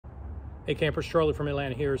Hey campers, Charlie from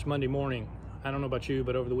Atlanta here. It's Monday morning. I don't know about you,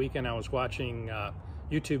 but over the weekend I was watching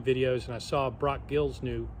YouTube videos and I saw Brock Gill's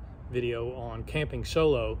new video on camping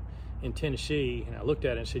solo in Tennessee, and I looked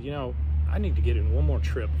at it and said, you know, I need to get in one more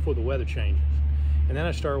trip before the weather changes. And then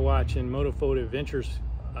I started watching MotoPhoto Adventures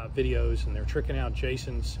videos, and they're tricking out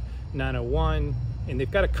Jason's 901, and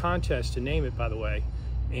they've got a contest to name it, by the way,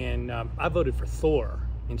 and I voted for Thor.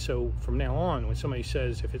 And so from now on, when somebody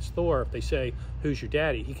says, if it's Thor, if they say, who's your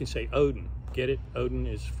daddy? He can say Odin. Get it? Odin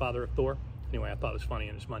is father of Thor. Anyway, I thought it was funny,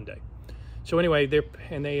 and it's Monday. So anyway,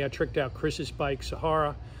 they tricked out Chris's bike,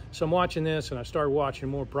 Sahara. So I'm watching this, and I started watching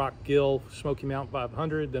more Brock Gill, Smoky Mountain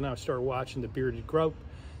 500. Then I started watching the bearded Grump,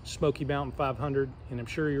 Smoky Mountain 500. And I'm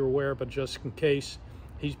sure you're aware, but just in case,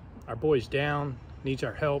 our boy's down, needs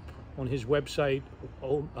our help. On his website,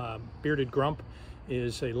 Bearded Grump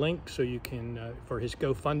is a link so you can, for his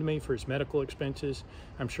GoFundMe, for his medical expenses.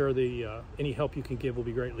 I'm sure any help you can give will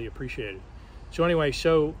be greatly appreciated. So anyway,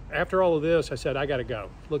 so after all of this, I said, I gotta go.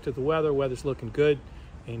 Looked at the weather's looking good,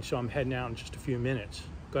 and so I'm heading out in just a few minutes.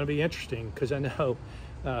 Gonna be interesting, because I know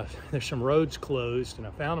there's some roads closed, and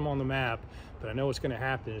I found them on the map, but I know what's gonna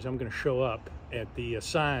happen is I'm gonna show up at the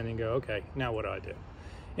sign and go, okay, now what do I do?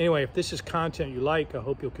 Anyway, if this is content you like, I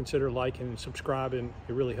hope you'll consider liking and subscribing.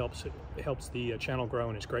 It really helps the channel grow,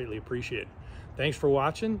 and it's greatly appreciated. Thanks for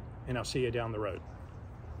watching, and I'll see you down the road.